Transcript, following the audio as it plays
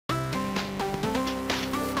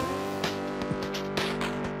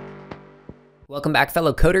Welcome back,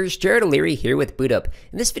 fellow coders. Jared O'Leary here with BootUp.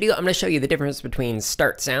 In this video, I'm going to show you the difference between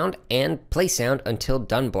start sound and play sound until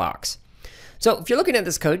done blocks. So if you're looking at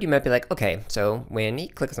this code, you might be like, okay, so when he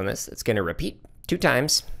clicks on this, it's going to repeat 2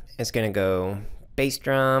 times. It's going to go bass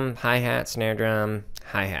drum, hi-hat, snare drum,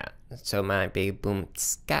 hi-hat. So it might be boom,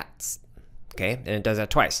 scats. Okay, and it does that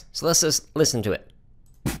twice. So let's just listen to it.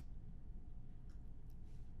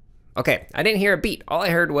 Okay, I didn't hear a beat. All I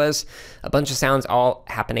heard was a bunch of sounds all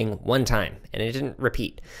happening one time, and it didn't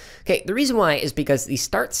repeat. Okay, the reason why is because the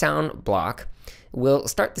start sound block will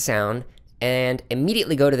start the sound and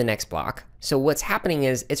immediately go to the next block. So what's happening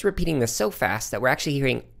is it's repeating this so fast that we're actually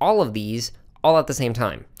hearing all of these all at the same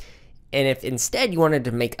time. And if instead you wanted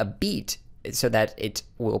to make a beat so that it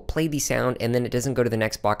will play the sound and then it doesn't go to the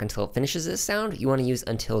next block until it finishes this sound, you want to use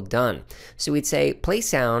until done. So we'd say play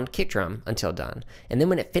sound, kick drum, until done. And then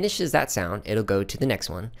when it finishes that sound, it'll go to the next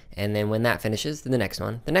one. And then when that finishes, then the next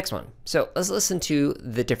one, the next one. So let's listen to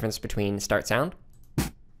the difference between start sound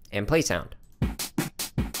and play sound.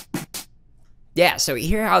 Yeah, so you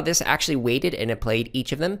hear how this actually waited and it played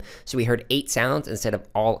each of them. So we heard 8 sounds instead of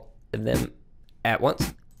all of them at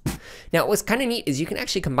once. Now, what's kind of neat is you can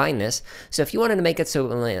actually combine this. So if you wanted to make it so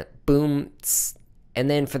like boom, tss, and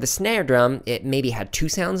then for the snare drum, it maybe had 2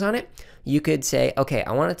 sounds on it, you could say, okay,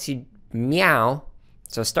 I want it to meow.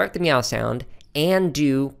 So start the meow sound and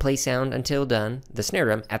do play sound until done, the snare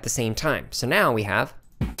drum, at the same time. So now we have.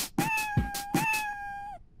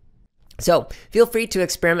 So feel free to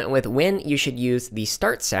experiment with when you should use the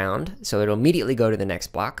start sound, so it'll immediately go to the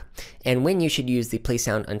next block, and when you should use the play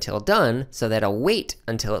sound until done, so that it'll wait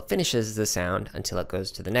until it finishes the sound until it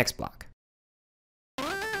goes to the next block.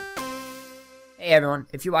 Hey everyone,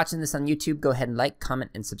 if you're watching this on YouTube, go ahead and like,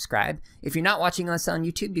 comment, and subscribe. If you're not watching us on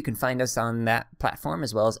YouTube, you can find us on that platform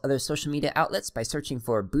as well as other social media outlets by searching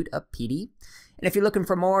for BootUp PD. And if you're looking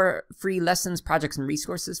for more free lessons, projects, and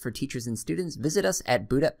resources for teachers and students, visit us at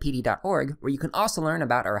bootuppd.org, where you can also learn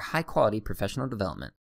about our high-quality professional development.